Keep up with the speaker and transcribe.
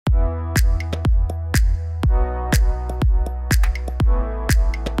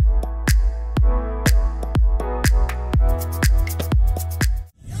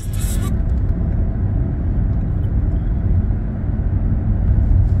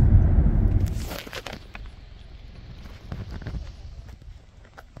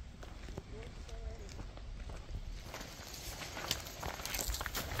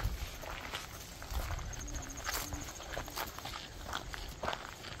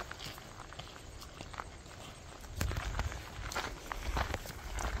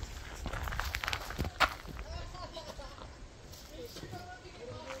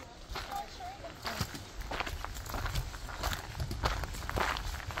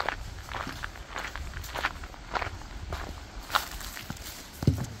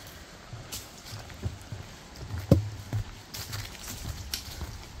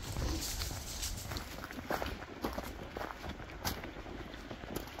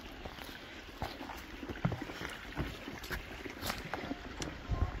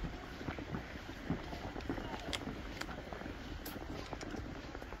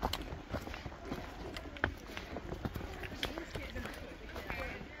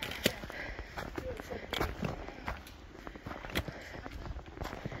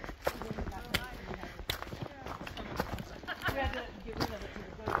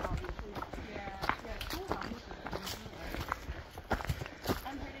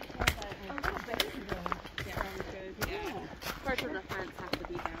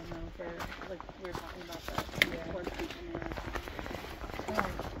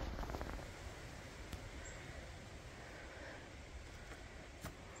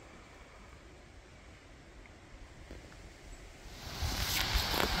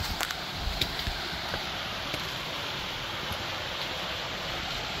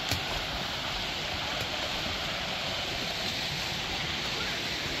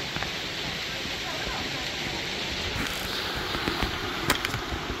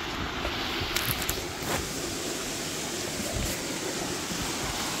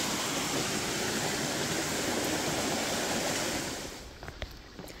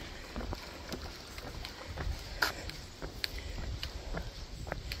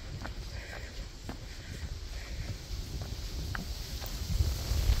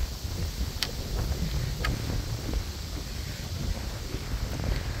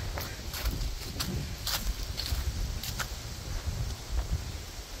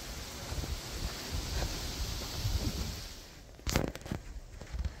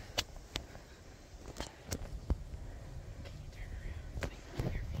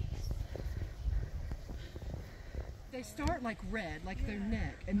They start like red, like their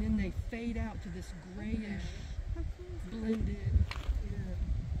neck, and then they fade out to this grayish, blended.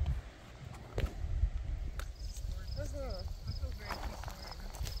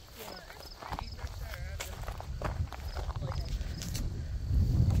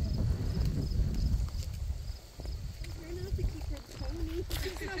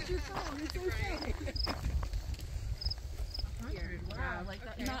 Wow, like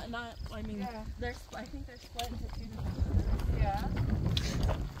that, Okay. not, I mean, Yeah. I think they're split into two different groups. Yeah.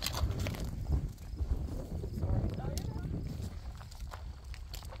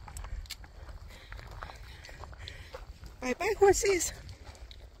 Bye bye, horses.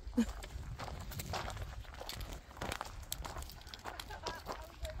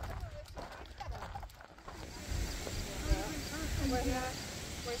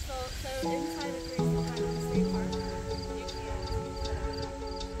 We're so inside of Grayson Highlands State Park.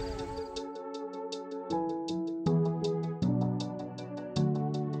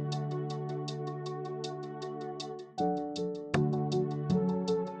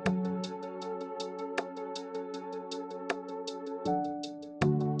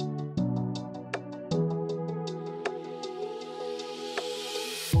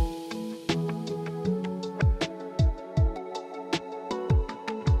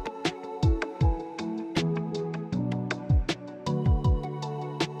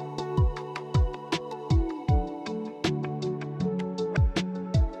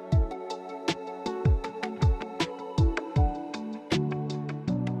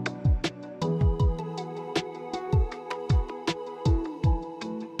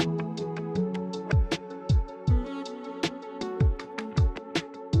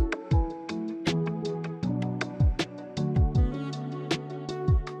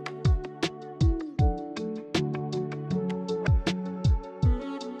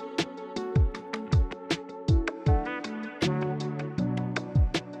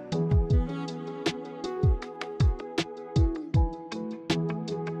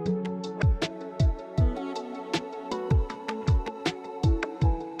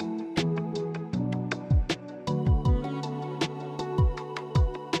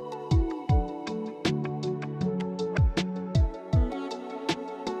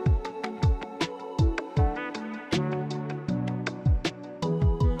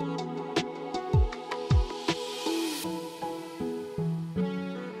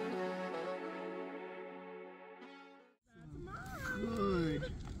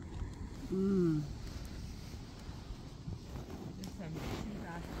 You Just some cheap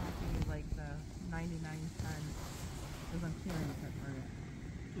ass coffee, like the 99 cents, because I'm feeling it for it.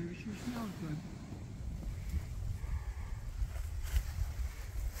 It sure smells good.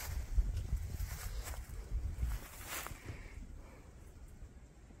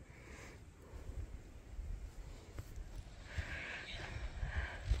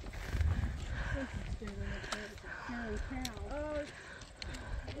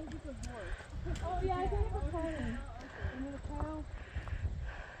 Oh yeah, I think it's a pony. And then a cow.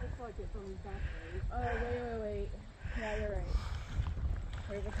 Looks like it from the back way. Oh, wait. Yeah, you're right.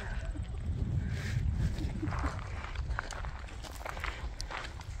 Where's the cow?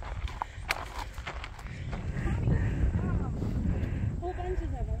 Whole bunches of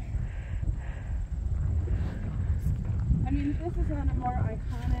them. I mean, this is a more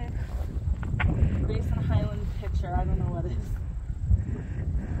iconic Grayson Highlands picture. I don't know what it is.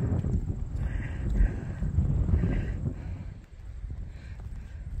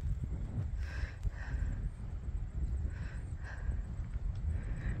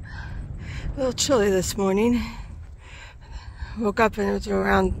 A little chilly this morning. Woke up and it was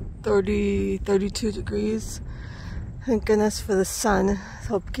around 30, 32 degrees. Thank goodness for the sun. It's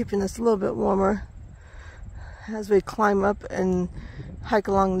helped keeping us a little bit warmer as we climb up and hike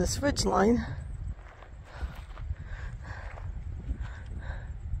along this ridge line.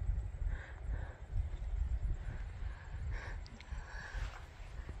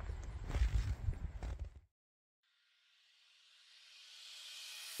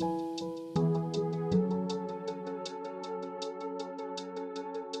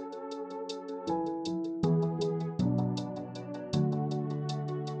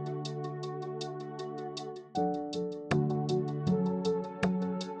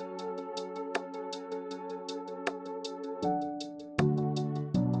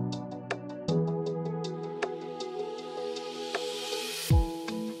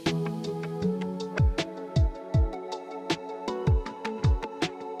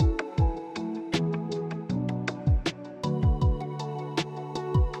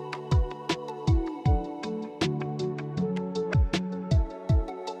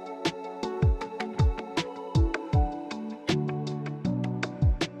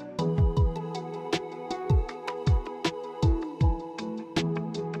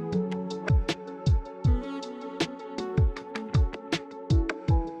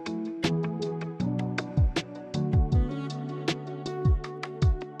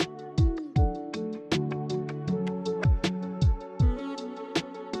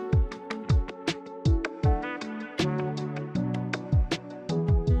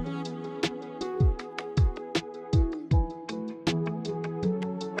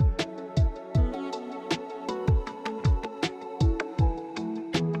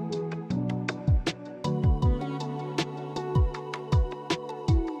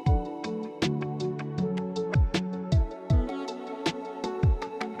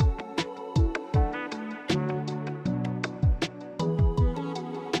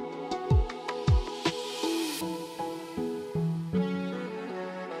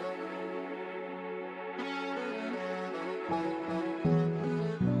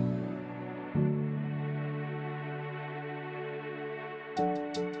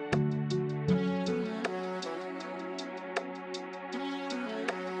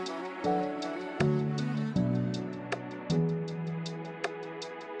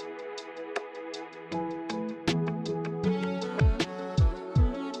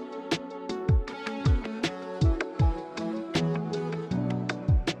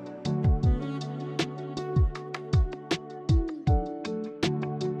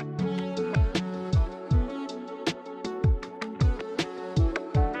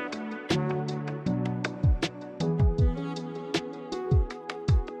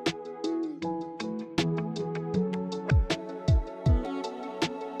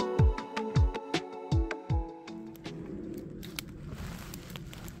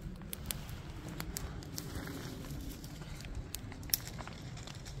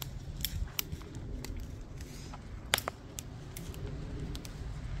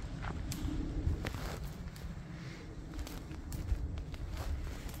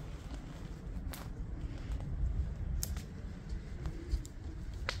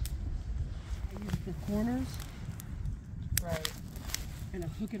 The corners, Right. and I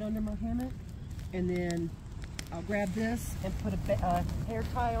hook it under my hammock, and then I'll grab this and put a hair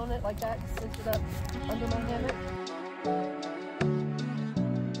tie on it like that, cinch it up under my hammock.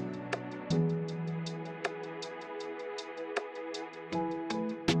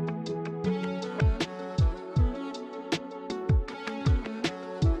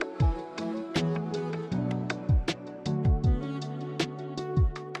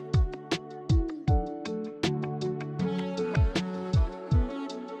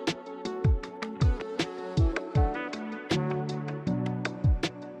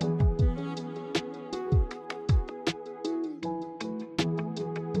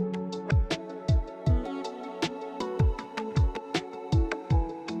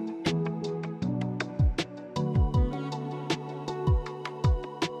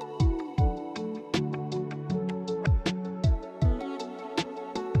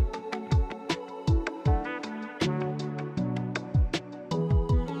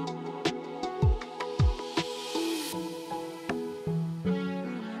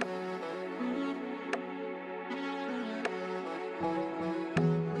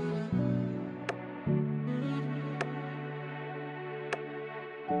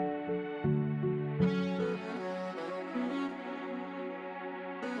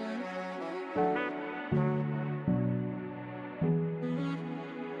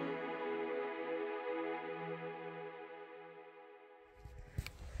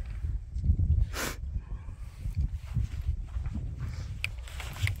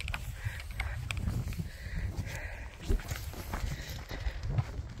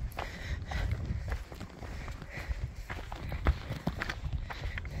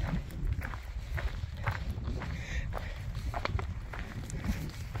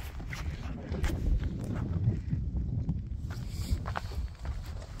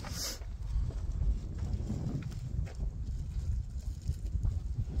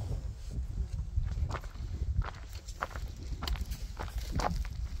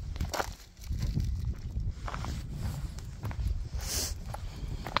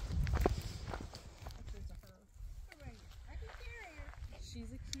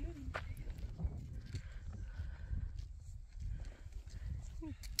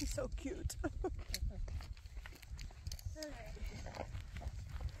 He's so cute. So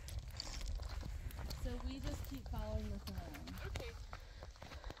we just keep following this along. Okay.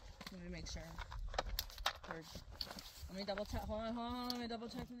 Let me make sure. Let me double check. Hold on. Let me double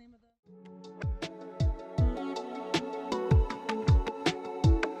check the name of the.